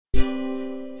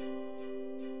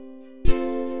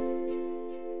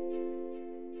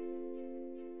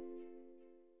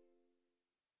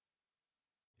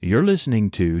You're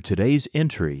listening to today's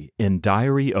entry in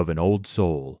Diary of an Old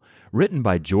Soul, written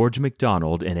by George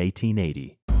MacDonald in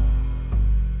 1880.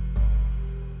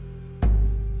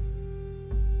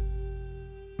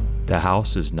 The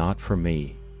house is not for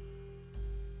me.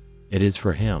 It is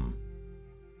for him.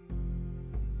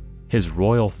 His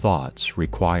royal thoughts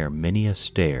require many a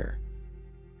stair,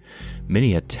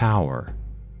 many a tower,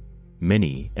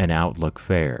 many an outlook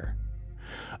fair,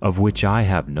 of which I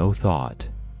have no thought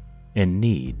and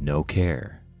need no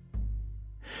care.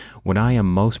 When I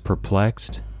am most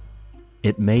perplexed,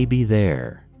 it may be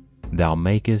there thou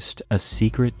makest a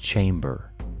secret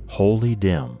chamber, wholly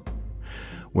dim,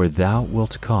 where thou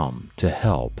wilt come to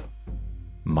help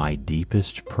my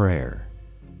deepest prayer.